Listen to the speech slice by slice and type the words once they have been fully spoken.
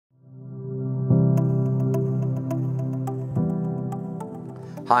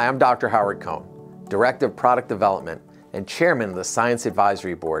Hi, I'm Dr. Howard Cohn, Director of Product Development and Chairman of the Science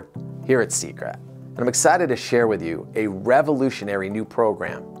Advisory Board here at SEACRET. And I'm excited to share with you a revolutionary new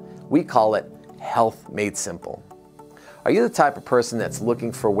program. We call it Health Made Simple. Are you the type of person that's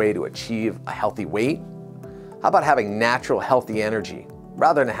looking for a way to achieve a healthy weight? How about having natural, healthy energy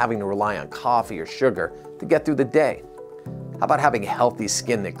rather than having to rely on coffee or sugar to get through the day? How about having healthy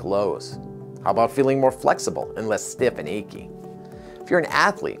skin that glows? How about feeling more flexible and less stiff and achy? If you're an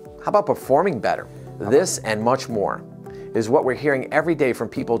athlete, how about performing better? This and much more is what we're hearing every day from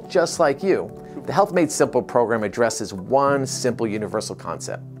people just like you. The Health Made Simple program addresses one simple universal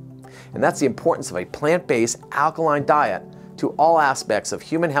concept, and that's the importance of a plant-based alkaline diet to all aspects of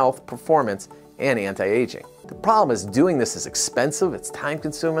human health, performance, and anti-aging. The problem is doing this is expensive, it's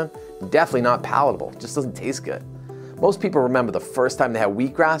time-consuming, and definitely not palatable. It just doesn't taste good. Most people remember the first time they had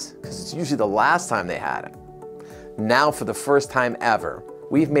wheatgrass because it's usually the last time they had it. Now, for the first time ever,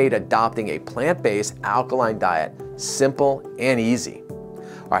 we've made adopting a plant-based alkaline diet simple and easy.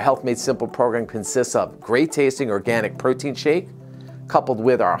 Our Health Made Simple program consists of great-tasting organic protein shake, coupled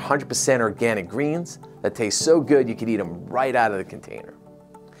with our 100% organic greens that taste so good you can eat them right out of the container.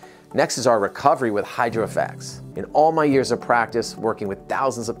 Next is our recovery with HydroFX. In all my years of practice working with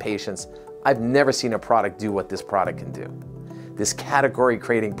thousands of patients, I've never seen a product do what this product can do. This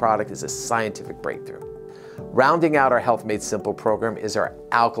category-creating product is a scientific breakthrough. Rounding out our Health Made Simple program is our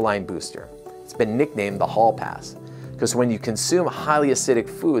Alkaline Booster. It's been nicknamed the Hall Pass because when you consume highly acidic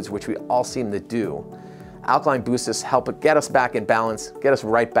foods, which we all seem to do, alkaline boosters help get us back in balance, get us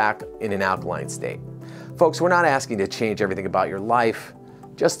right back in an alkaline state. Folks, we're not asking you to change everything about your life,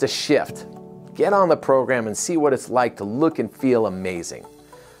 just a shift. Get on the program and see what it's like to look and feel amazing.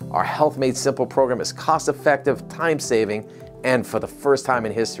 Our Health Made Simple program is cost-effective, time-saving, and for the first time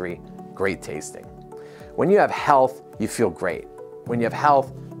in history, great tasting. When you have health, you feel great. When you have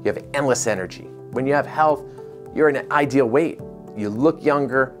health, you have endless energy. When you have health, you're in an ideal weight. You look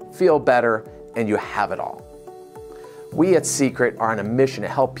younger, feel better, and you have it all. We at SEACRET are on a mission to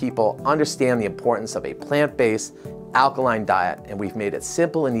help people understand the importance of a plant-based alkaline diet, and we've made it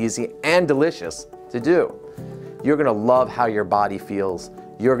simple and easy and delicious to do. You're gonna love how your body feels.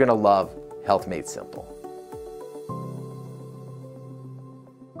 You're gonna love Health Made Simple.